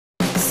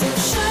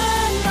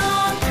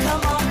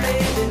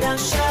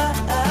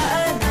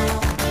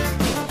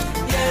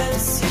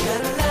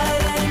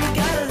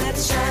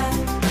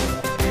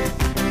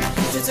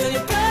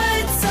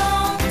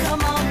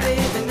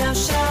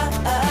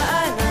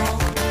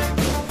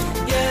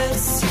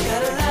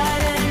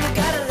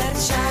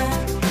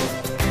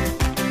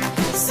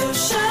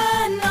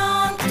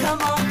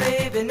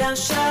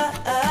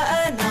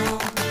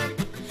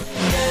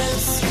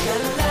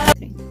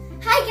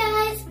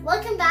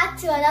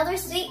another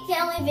sweet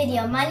family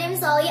video. My name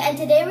is Ollie, and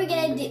today we're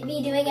going to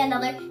be doing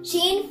another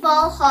Shein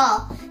fall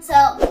haul. So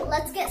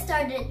let's get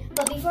started.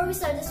 But before we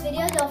start this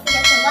video, don't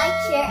forget to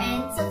like, share,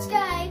 and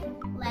subscribe.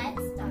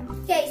 Let's start.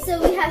 Okay,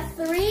 so we have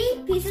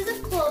 3 pieces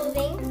of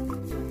clothing,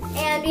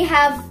 and we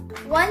have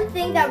one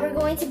thing that we're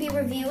going to be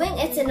reviewing.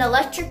 It's an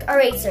electric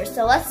eraser.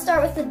 So let's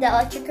start with the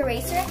electric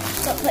eraser.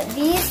 So put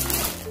these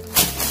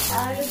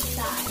out of the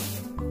side.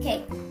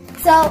 Okay,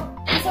 so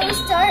before we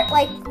start,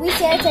 we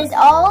sanitize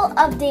all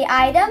of the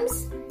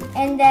items,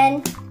 and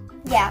then,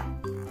 yeah.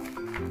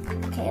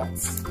 Okay,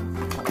 let's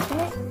open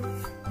it.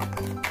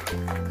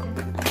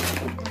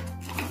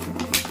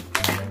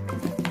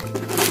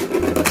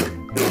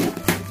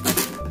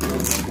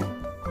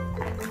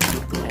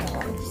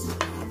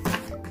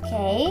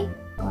 Okay,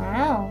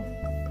 wow.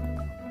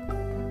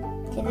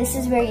 Okay, this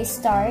is where you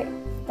start,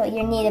 but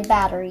you need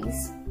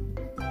batteries.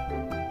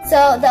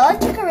 So the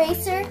electric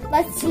eraser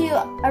lets you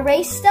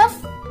erase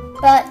stuff,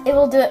 but it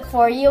will do it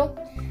for you.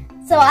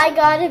 So I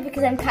got it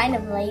because I'm kind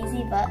of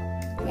lazy, but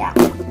yeah.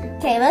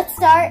 Okay, let's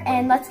start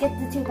and let's get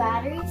the 2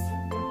 batteries.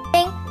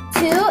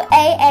 2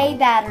 AA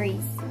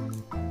batteries.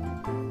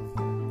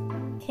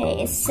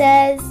 Okay, it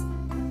says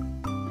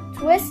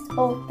twist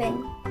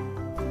open.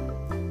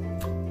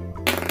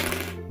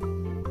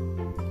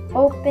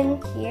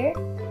 Open here.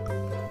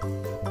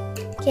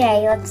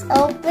 Okay, let's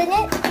open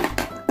it.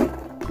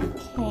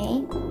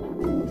 Okay.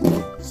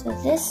 So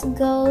this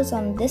goes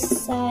on this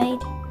side.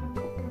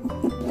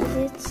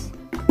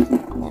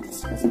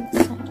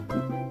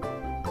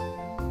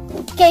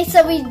 Okay,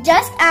 so we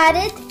just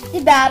added the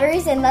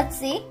batteries, and let's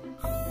see.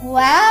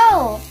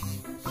 Wow!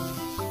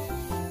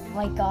 Oh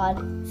my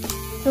god,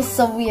 feels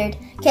so weird.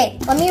 Okay,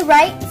 let me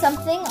write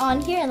something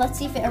on here and let's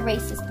see if it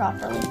erases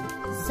properly.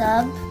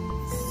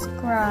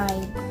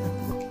 Subscribe.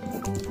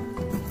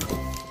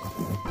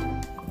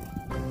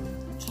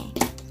 Okay,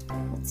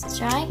 let's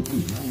try.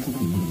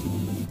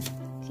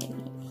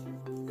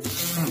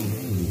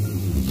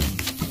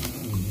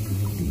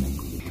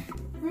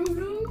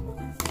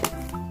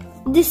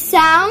 The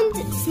sound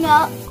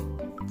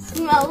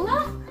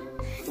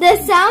The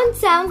sound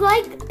sounds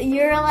like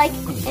you're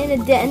in a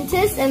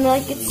dentist and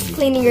it's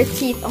cleaning your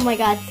teeth. Oh my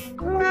god.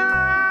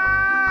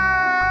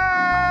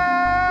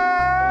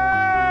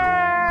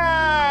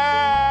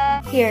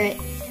 Hear it.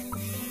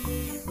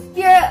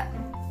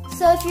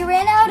 So if you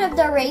ran out of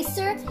the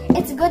eraser,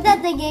 it's good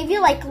that they gave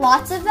you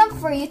lots of them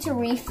for you to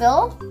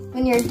refill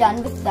when you're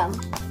done with them.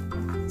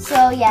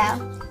 So yeah,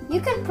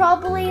 you could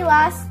probably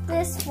last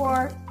this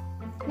for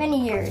many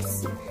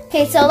years.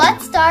 Okay, so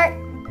let's start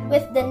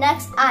with the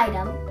next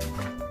item.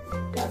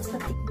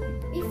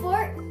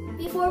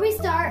 Before we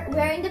start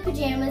wearing the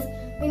pajamas,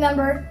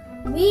 remember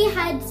we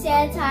had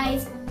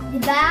sanitized the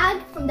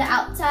bag from the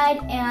outside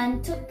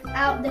and took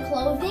out the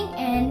clothing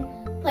and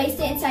placed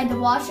it inside the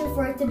washer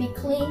for it to be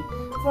clean,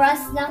 for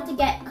us not to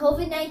get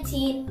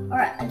COVID-19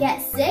 or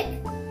get sick,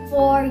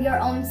 for your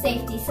own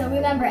safety. So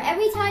remember,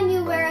 every time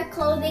you wear a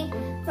clothing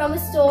from a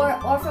store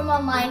or from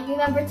online,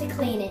 remember to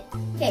clean it.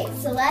 Okay,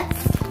 so let's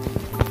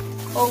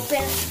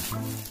open.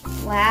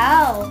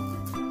 Wow.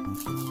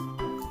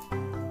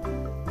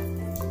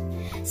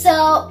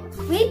 So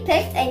we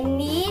picked I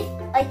need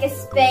a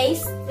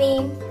space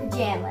themed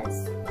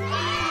pajamas.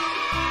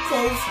 It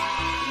says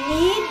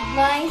need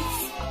my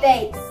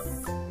space.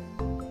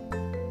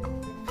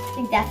 I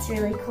think that's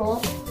really cool.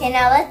 Okay,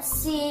 now let's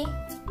see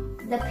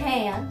the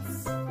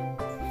pants.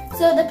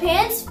 So the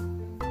pants,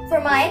 for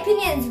my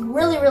opinion, is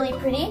really, really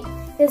pretty.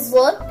 Because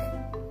look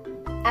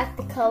at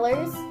the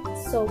colors,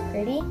 so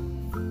pretty.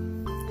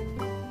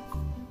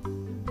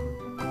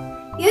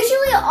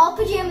 Usually all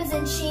pajamas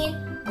in Shein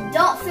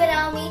don't fit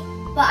on me,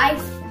 but I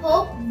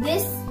hope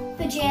this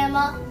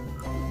pajama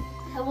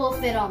will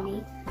fit on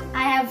me.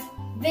 I have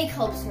big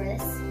hopes for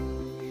this.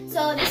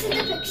 So this is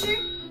the picture,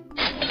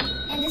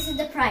 and this is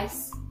the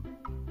price.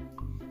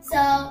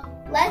 So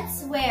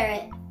let's wear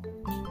it.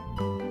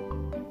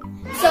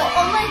 So,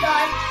 oh my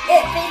god,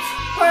 it fits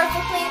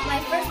perfectly. My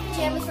first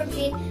pajamas from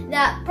Shein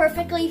that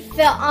perfectly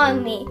fit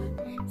on me.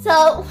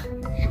 So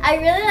I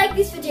really like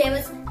these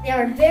pajamas. They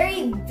are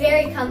very,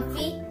 very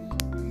comfy.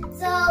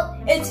 So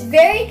it's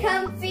very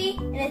comfy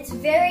and it's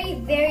very,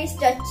 very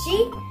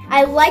stretchy.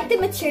 I like the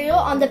material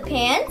on the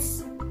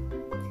pants.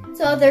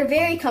 So they're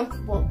very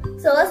comfortable.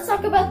 So let's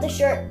talk about the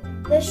shirt.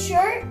 The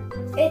shirt,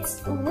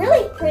 it's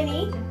really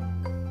pretty.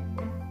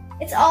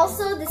 It's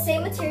also the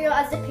same material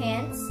as the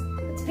pants.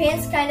 But the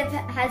pants kind of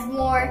has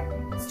more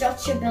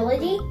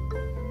stretchability.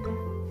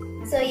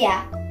 So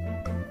yeah.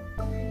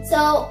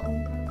 So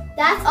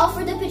that's all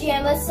for the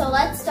pajamas. So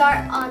let's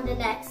start on the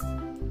next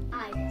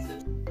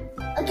item.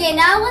 Okay,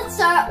 now let's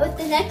start with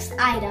the next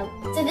item.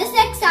 So this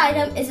next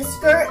item is a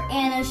skirt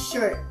and a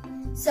shirt.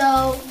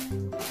 So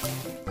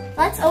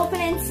let's open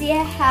and see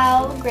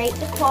how great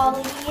the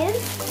quality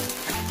is.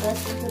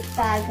 Let's put the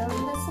bag on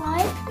the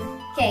side.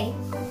 Okay,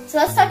 so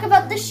let's talk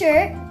about the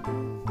shirt.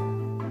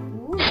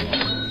 Ooh.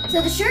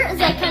 So the shirt is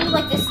kind of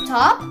like this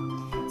top.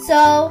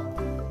 So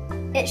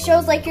it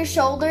shows your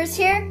shoulders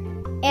here,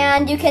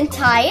 and you can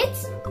tie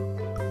it.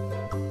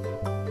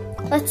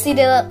 Let's see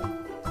the look.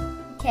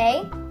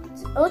 Okay,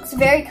 it looks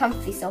very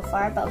comfy so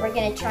far, but we're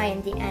gonna try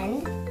in the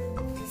end.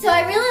 So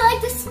I really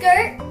like the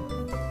skirt.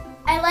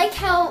 I like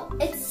how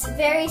it's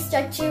very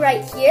stretchy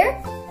right here.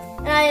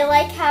 And I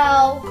like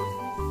how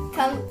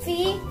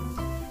comfy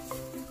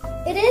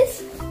it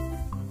is.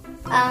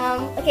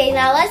 Okay,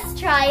 now let's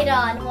try it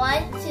on.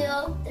 1,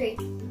 2, 3.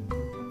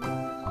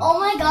 Oh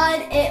my god,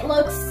 it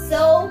looks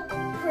so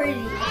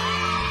pretty.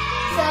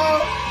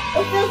 So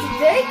it feels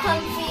very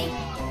comfy,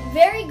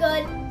 very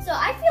good. So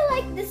I feel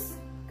like this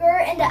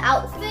skirt and the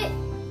outfit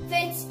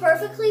fits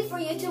perfectly for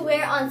you to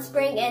wear on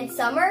spring and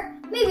summer,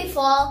 maybe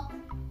fall,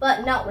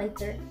 but not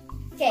winter.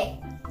 Okay,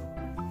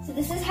 so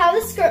this is how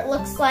the skirt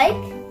looks like.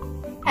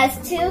 Has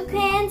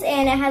toucans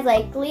and it has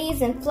like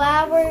leaves and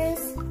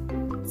flowers.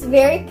 It's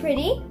very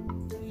pretty.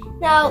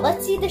 Now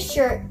let's see the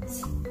shirt.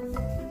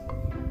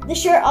 The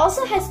shirt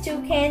also has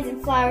toucans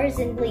and flowers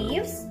and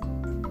leaves.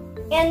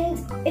 And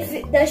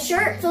the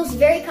shirt feels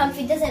very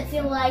comfy. It doesn't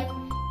feel like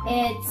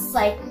it's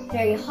like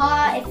very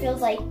hot. It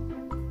feels like,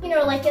 you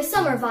know, like a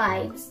summer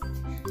vibes.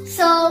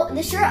 So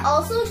the shirt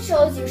also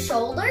shows your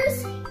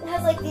shoulders. It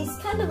has like these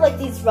kind of like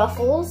these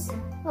ruffles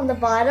on the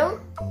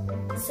bottom.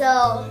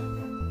 So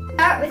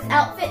start with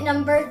outfit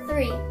number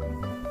 3.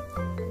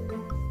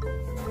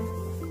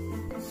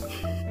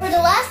 For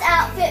the last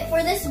outfit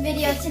for this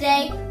video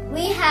today,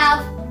 we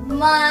have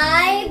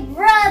my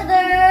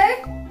brother.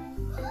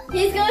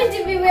 He's going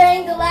to be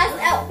wearing the last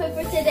outfit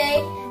for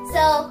today.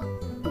 So,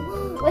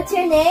 what's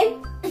your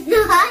name?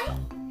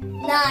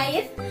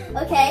 Knife.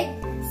 Okay.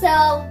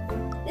 So,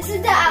 this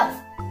is the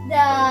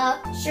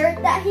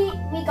shirt that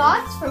we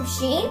got from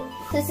SHEIN.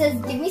 So it says,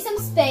 "Give me some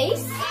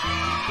space."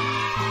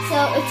 So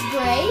it's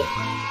gray,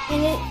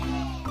 and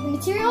the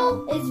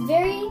material is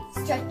very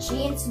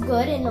stretchy. It's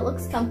good, and it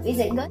looks comfy. Is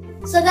it good?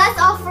 So that's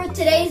all for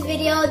today's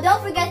video.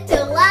 Don't forget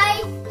to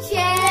like,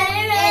 share,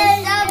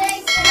 and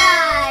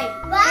subscribe.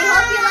 Bye. We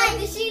hope you like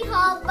the SHEIN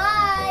haul.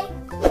 Bye.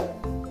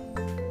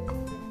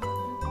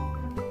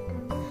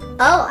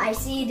 Oh, I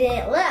see you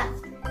didn't left.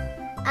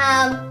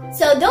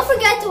 So don't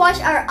forget to watch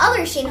our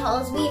other SHEIN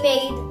hauls. We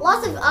made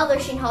lots of other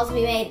SHEIN hauls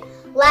we made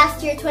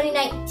last year,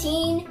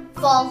 2019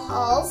 fall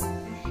hauls.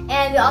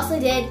 And we also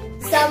did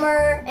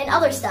summer and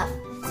other stuff.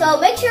 So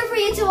make sure for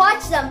you to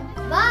watch them.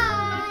 Bye!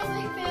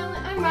 Hi family,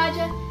 I'm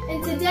Raja,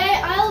 and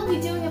today I'll be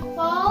doing a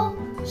fall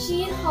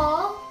SHEIN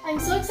haul. I'm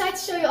so excited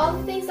to show you all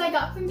the things I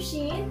got from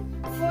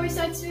SHEIN. Before we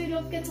start this video,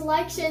 don't forget to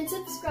like, share, and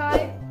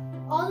subscribe.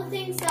 All the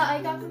things that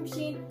I got from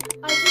SHEIN,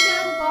 I took it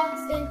out of the box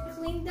and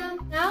cleaned them.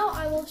 Now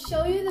I will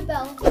show you the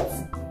belts.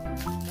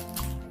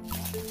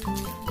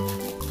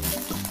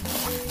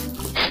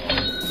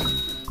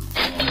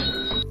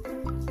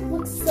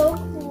 Looks so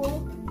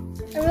cool.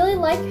 I really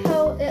like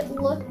how it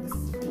looks.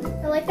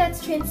 I like that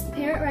it's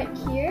transparent right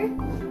here.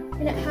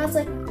 And it has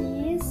like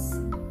these.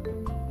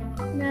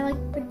 And I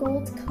like the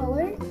gold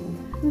color.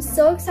 I'm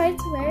so excited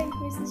to wear it.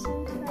 Here's the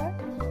SHEIN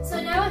shirt.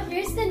 So now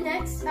here's the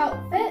next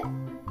outfit.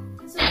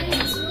 So there's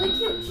this really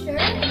cute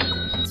shirt.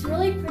 It's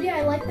really pretty.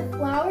 I like the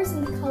flowers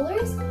and the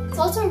colors. It's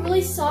also a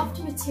really soft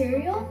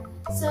material.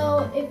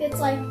 So if it's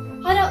like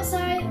hot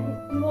outside,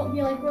 you won't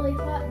be like really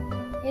hot,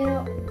 you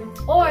know.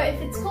 Or if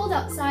it's cold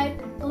outside,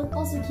 it'll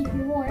also keep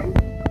you warm.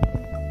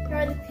 Here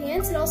are the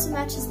pants. It also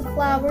matches the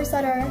flowers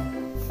that are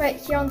right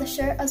here on the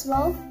shirt as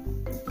well.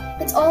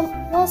 It's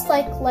almost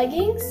like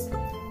leggings,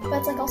 but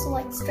it's like also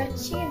like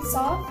stretchy and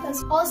soft.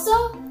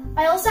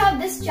 I also have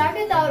this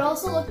jacket that would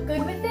also look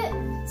good with it.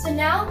 So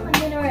now I'm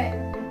gonna wear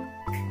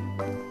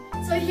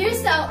it. So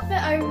here's the outfit.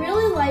 I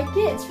really like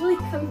it. It's really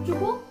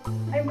comfortable.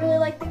 I really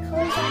like the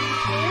colors on the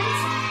pants.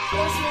 It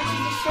also matches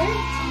the shirt.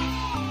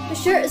 The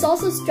shirt is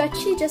also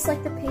stretchy, just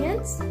like the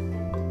pants.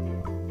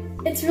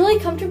 It's really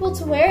comfortable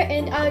to wear,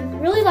 and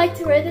I'd really like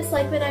to wear this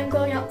like when I'm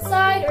going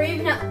outside or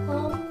even at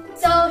home.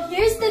 So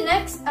here's the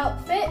next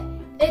outfit.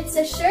 It's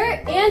a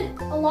shirt and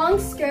a long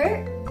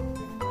skirt.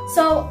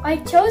 So I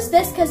chose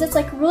this because it's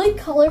like really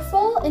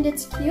colorful and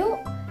it's cute.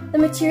 The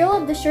material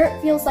of the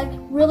shirt feels like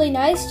really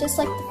nice, just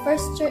like the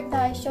first shirt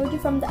that I showed you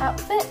from the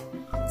outfit.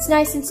 It's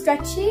nice and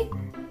stretchy.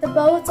 The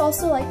bow, it's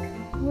also like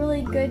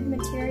really good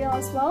material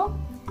as well.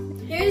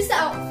 Here's the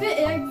outfit,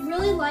 and I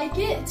really like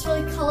it. It's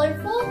really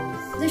colorful.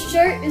 The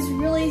shirt is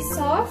really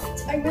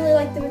soft. I really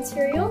like the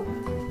material.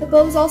 The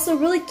bow is also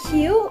really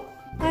cute.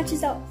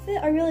 Matches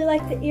outfit. I really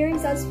like the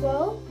earrings as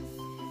well.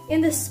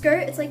 And the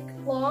skirt, it's like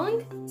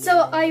long.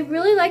 So I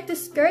really like the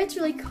skirt. It's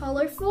really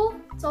colorful.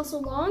 It's also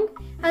long.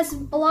 Has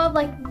a lot of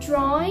like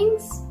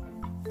drawings,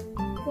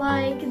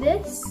 like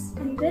this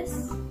and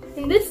this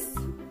and this.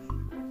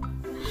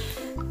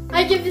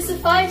 I give this a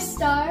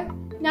 5-star.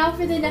 Now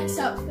for the next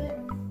outfit.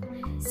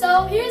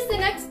 So here's the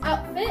next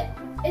outfit.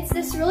 It's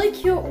this really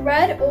cute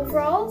red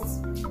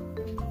overalls.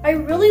 I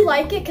really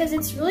like it because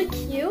it's really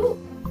cute.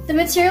 The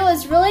material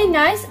is really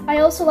nice. I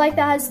also like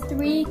that it has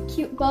 3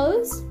 cute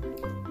bows.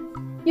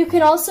 You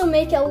can also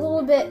make it a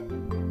little bit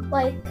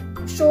like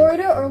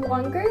shorter or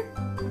longer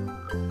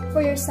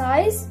for your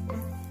size.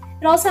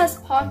 It also has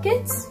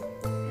pockets.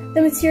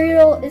 The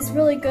material is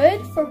really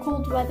good for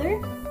cold weather.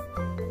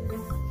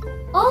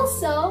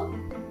 Also,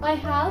 I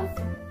have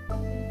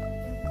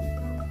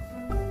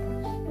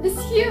this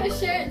cute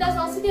shirt that's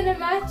also gonna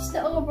match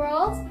the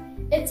overalls.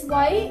 It's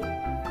white.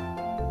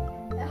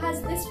 It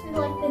has this for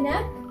like the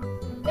neck.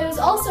 It was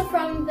also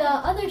from the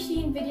other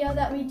Shein video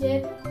that we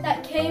did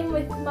that came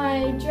with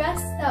my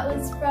dress that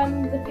was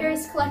from the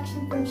Paris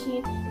collection from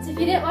Shein. So if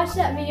you didn't watch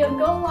that video,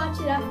 go watch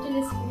it after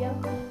this video.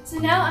 So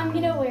now I'm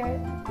gonna wear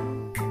it.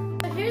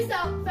 So here's the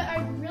outfit.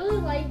 I really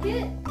like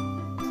it.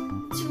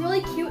 It's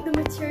really cute. The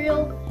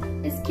material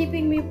is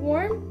keeping me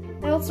warm.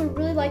 I also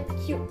really like the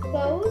cute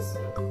bows.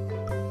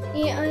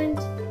 And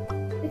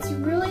it's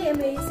really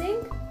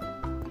amazing.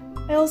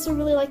 I also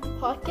really like the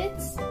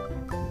pockets.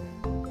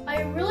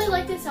 I really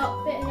like this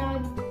outfit and I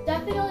would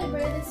definitely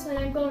wear this when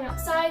I'm going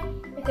outside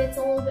if it's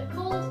a little bit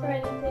cold or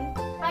anything.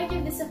 I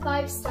give this a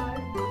 5-star.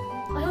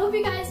 I hope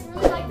you guys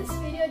really like this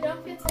video.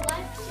 Don't forget to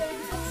like, share,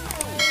 and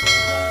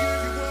subscribe.